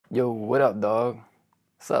Yo, what up, dog?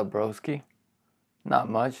 What's up, broski? Not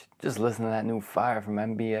much. Just listen to that new Fire from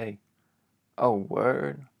NBA. Oh,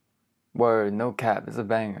 word? Word, no cap, it's a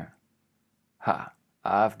banger. Ha,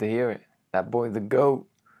 I have to hear it. That boy the GOAT.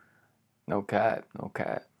 No cap, no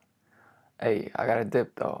cap. Hey, I gotta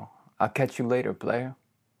dip though. I'll catch you later, player.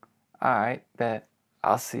 Alright, bet.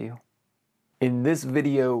 I'll see you. In this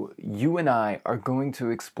video, you and I are going to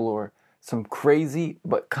explore some crazy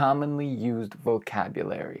but commonly used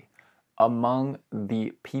vocabulary among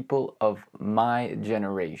the people of my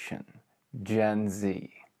generation, Gen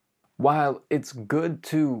Z. While it's good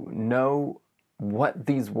to know what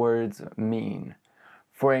these words mean,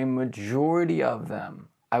 for a majority of them,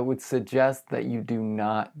 I would suggest that you do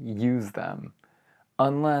not use them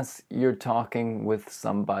unless you're talking with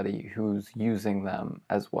somebody who's using them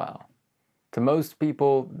as well. To most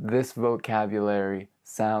people, this vocabulary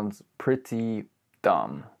sounds pretty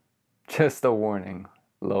dumb. Just a warning,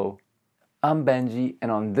 lol. I'm Benji,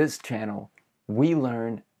 and on this channel, we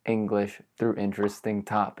learn English through interesting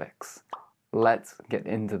topics. Let's get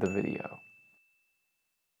into the video.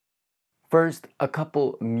 First, a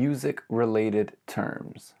couple music-related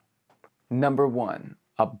terms. Number one,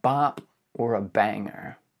 a bop or a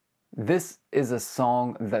banger. This is a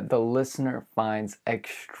song that the listener finds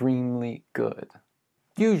extremely good.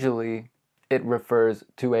 Usually, it refers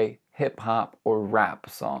to a hip-hop or rap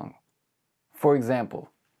song. For example,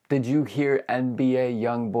 did you hear NBA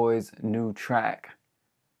YoungBoy's new track?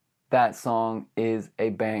 That song is a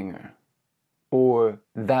banger. Or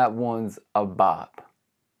that one's a bop.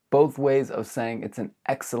 Both ways of saying it's an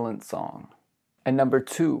excellent song. And number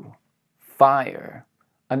two, fire.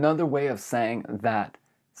 Another way of saying that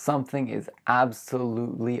something is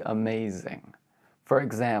absolutely amazing. For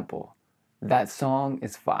example, that song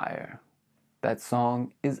is fire. That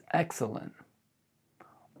song is excellent.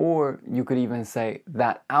 Or you could even say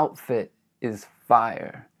that outfit is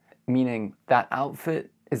fire, meaning that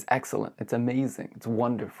outfit is excellent, it's amazing, it's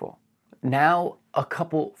wonderful. Now, a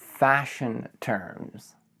couple fashion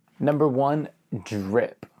terms. Number one,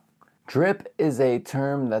 drip. Drip is a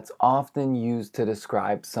term that's often used to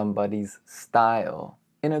describe somebody's style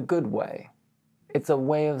in a good way. It's a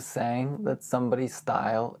way of saying that somebody's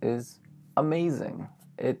style is amazing,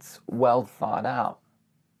 it's well thought out,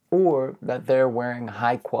 or that they're wearing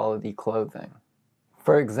high quality clothing.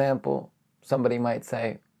 For example, somebody might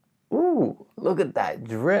say, "Ooh, look at that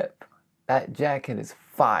drip. That jacket is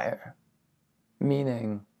fire."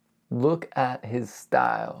 Meaning, look at his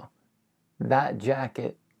style. That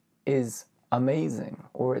jacket is amazing,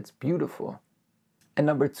 or it's beautiful. And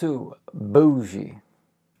number two, bougie.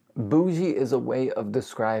 Bougie is a way of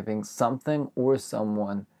describing something or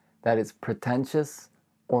someone that is pretentious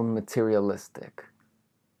or materialistic.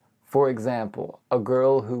 For example, a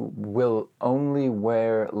girl who will only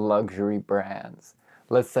wear luxury brands.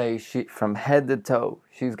 Let's say from head to toe,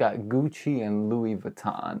 she's got Gucci and Louis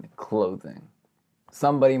Vuitton clothing.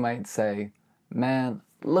 Somebody might say, "Man,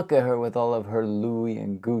 look at her with all of her Louis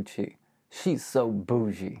and Gucci. She's so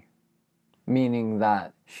bougie." Meaning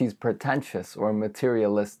that she's pretentious or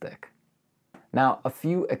materialistic. Now, a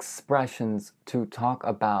few expressions to talk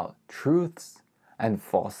about truths and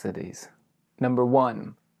falsities. Number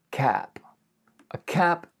one, cap. A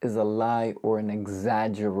cap is a lie or an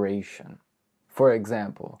exaggeration. For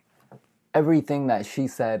example, everything that she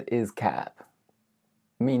said is cap.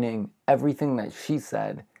 Meaning everything that she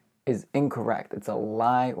said is incorrect. It's a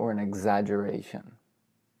lie or an exaggeration.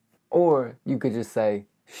 Or you could just say,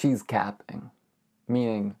 she's capping,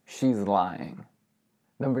 meaning she's lying.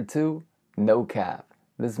 Number two, no cap.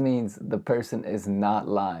 This means the person is not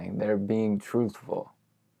lying. They're being truthful.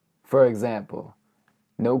 For example,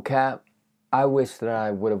 no cap, I wish that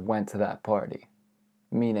I would have went to that party.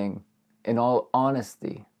 Meaning, in all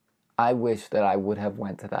honesty, I wish that I would have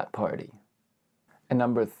went to that party. And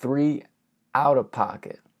number three, out of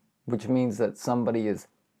pocket, which means that somebody is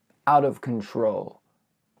out of control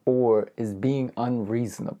or is being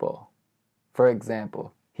unreasonable. For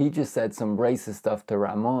example, he just said some racist stuff to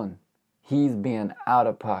Ramon. He's being out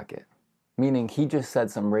of pocket, meaning he just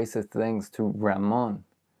said some racist things to Ramon.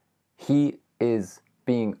 He is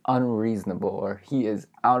being unreasonable or he is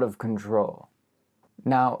out of control.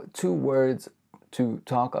 Now, two words to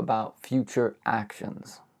talk about future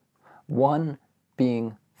actions. One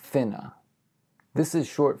being finna. This is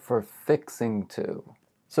short for fixing to.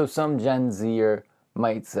 So some Gen Zer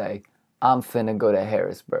might say, "I'm finna go to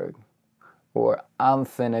Harrisburg," or "I'm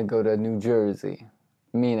finna go to New Jersey,"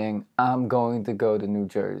 meaning I'm going to go to New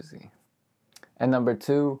Jersey. And number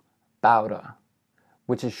two, bouta,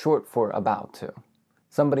 which is short for about to.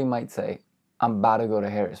 Somebody might say, "I'm about to go to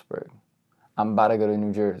Harrisburg," I'm about to go to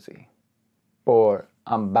New Jersey. Or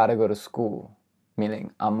I'm about to go to school,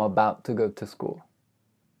 meaning I'm about to go to school.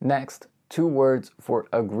 Next, 2 words for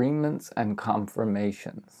agreements and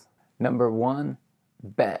confirmations. Number 1,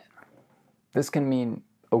 bet. This can mean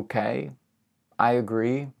okay, I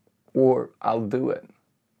agree, or I'll do it.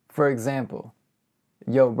 For example,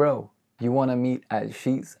 yo bro, you want to meet at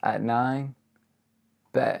Sheets at 9?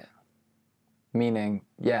 Bet. Meaning,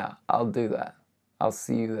 yeah, I'll do that. I'll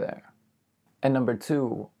see you there. And number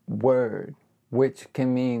 2, word, which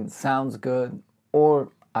can mean sounds good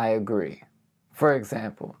or I agree. For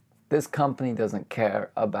example, this company doesn't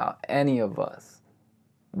care about any of us.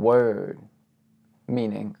 Word,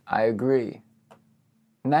 meaning I agree.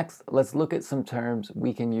 Next, let's look at some terms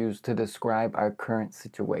we can use to describe our current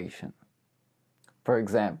situation. For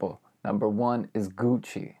example, number 1 is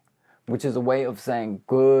Gucci, which is a way of saying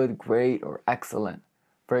good, great, or excellent.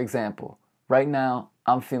 For example, right now,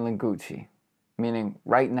 I'm feeling Gucci, meaning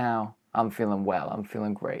right now, I'm feeling well, I'm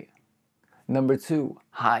feeling great. Number 2,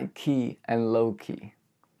 high key and low key.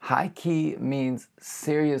 High key means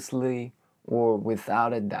seriously or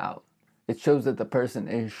without a doubt. It shows that the person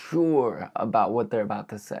is sure about what they're about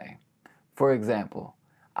to say. For example,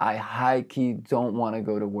 I high key don't want to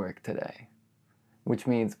go to work today, which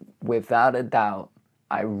means without a doubt,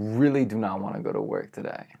 I really do not want to go to work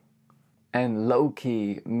today. And low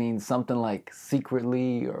key means something like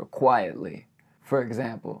secretly or quietly. For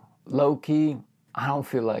example, low key, I don't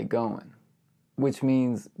feel like going, which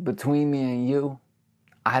means between me and you,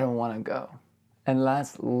 I don't want to go. And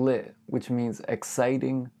last, lit, which means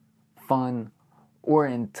exciting, fun, or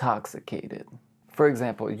intoxicated. For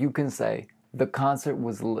example, you can say, the concert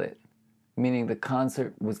was lit, meaning the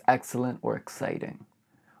concert was excellent or exciting.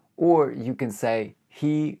 Or you can say,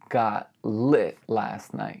 he got lit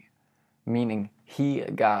last night, meaning he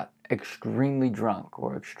got extremely drunk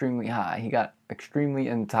or extremely high. He got extremely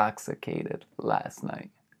intoxicated last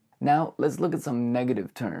night. Now, let's look at some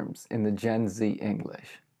negative terms in the Gen Z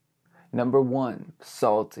English. Number 1,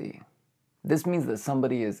 salty. This means that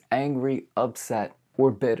somebody is angry, upset,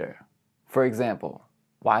 or bitter. For example,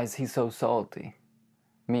 why is he so salty?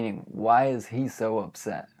 Meaning, why is he so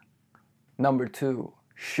upset? Number 2,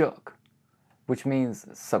 shook, which means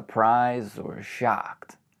surprised or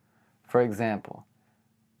shocked. For example,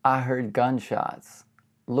 I heard gunshots,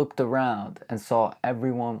 looked around, and saw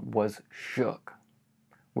everyone was shook,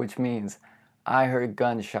 which means I heard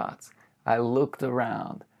gunshots, I looked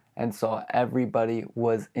around, and saw everybody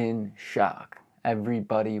was in shock.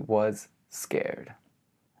 Everybody was scared.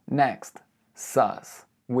 Next, sus,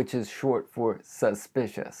 which is short for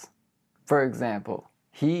suspicious. For example,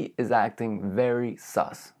 he is acting very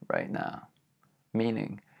sus right now,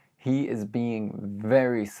 meaning he is being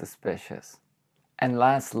very suspicious. And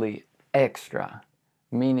lastly, extra,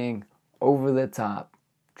 meaning over the top,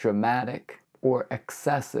 dramatic, or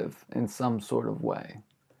excessive in some sort of way.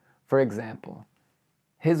 For example,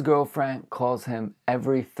 his girlfriend calls him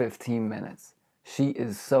every 15 minutes. She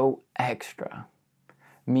is so extra,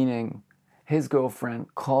 meaning his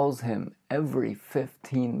girlfriend calls him every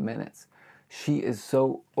 15 minutes. She is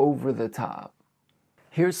so over the top.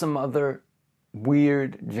 Here's some other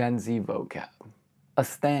weird Gen Z vocab. A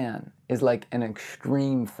stan is like an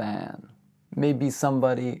extreme fan. Maybe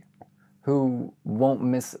somebody who won't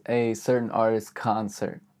miss a certain artist's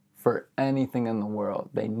concert for anything in the world.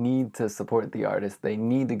 They need to support the artist. They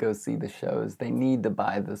need to go see the shows. They need to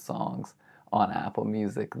buy the songs on Apple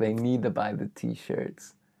Music. They need to buy the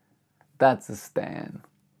t-shirts. That's a stan.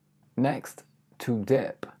 Next, to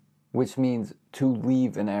dip, which means to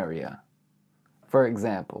leave an area. For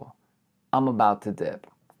example, I'm about to dip,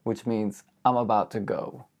 which means I'm about to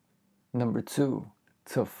go. Number 2,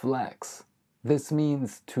 to flex. This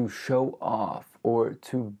means to show off or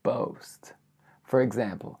to boast. For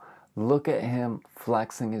example, look at him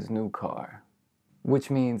flexing his new car,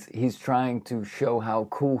 which means he's trying to show how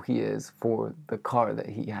cool he is for the car that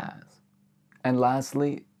he has. And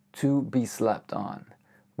lastly, to be slept on,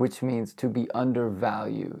 which means to be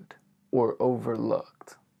undervalued or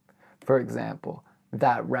overlooked. For example,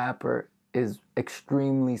 that rapper is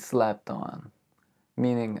extremely slept on,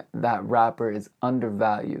 meaning that rapper is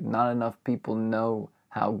undervalued. Not enough people know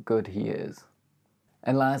how good he is.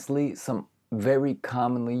 And lastly, some very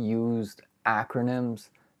commonly used acronyms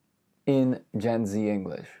in Gen Z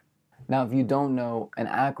English. Now, if you don't know, an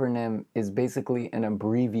acronym is basically an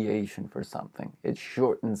abbreviation for something. It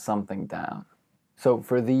shortens something down. So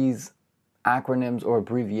for these acronyms or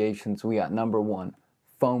abbreviations, we got number 1,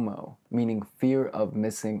 FOMO, meaning fear of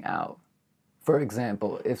missing out. For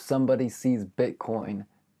example, if somebody sees Bitcoin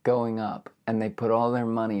going up and they put all their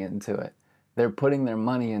money into it, They're putting their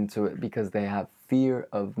money into it because they have fear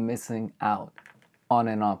of missing out on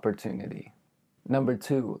an opportunity. Number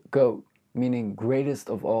 2, GOAT, meaning greatest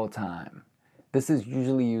of all time. This is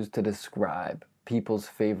usually used to describe people's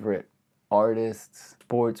favorite artists,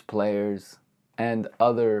 sports players, and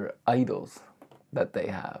other idols that they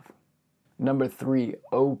have. Number 3,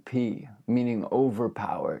 OP, meaning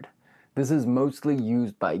overpowered. This is mostly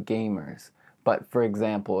used by gamers, but for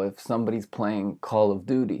example, if somebody's playing Call of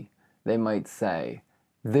Duty, they might say,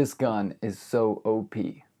 this gun is so OP.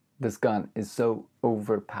 This gun is so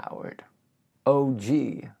overpowered.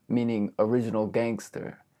 OG, meaning original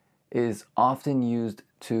gangster, is often used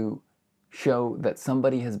to show that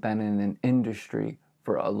somebody has been in an industry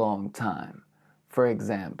for a long time. For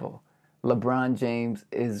example, LeBron James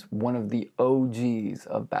is one of the OGs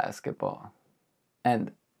of basketball.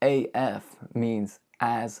 And AF means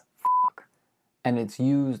as fuck, and it's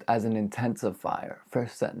used as an intensifier for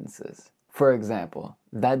sentences. For example,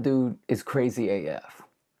 that dude is crazy AF,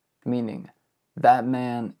 meaning that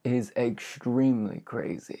man is extremely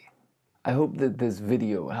crazy. I hope that this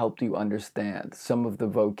video helped you understand some of the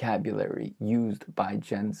vocabulary used by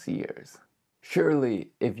Gen Zers.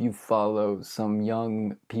 Surely, if you follow some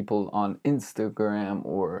young people on Instagram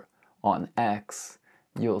or on X,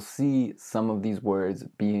 you'll see some of these words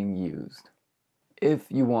being used. If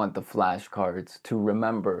you want the flashcards to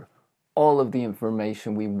remember all of the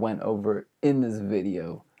information we went over in this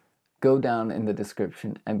video, go down in the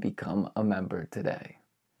description and become a member today.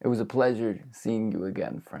 It was a pleasure seeing you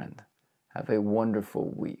again, friend. Have a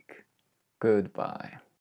wonderful week. Goodbye.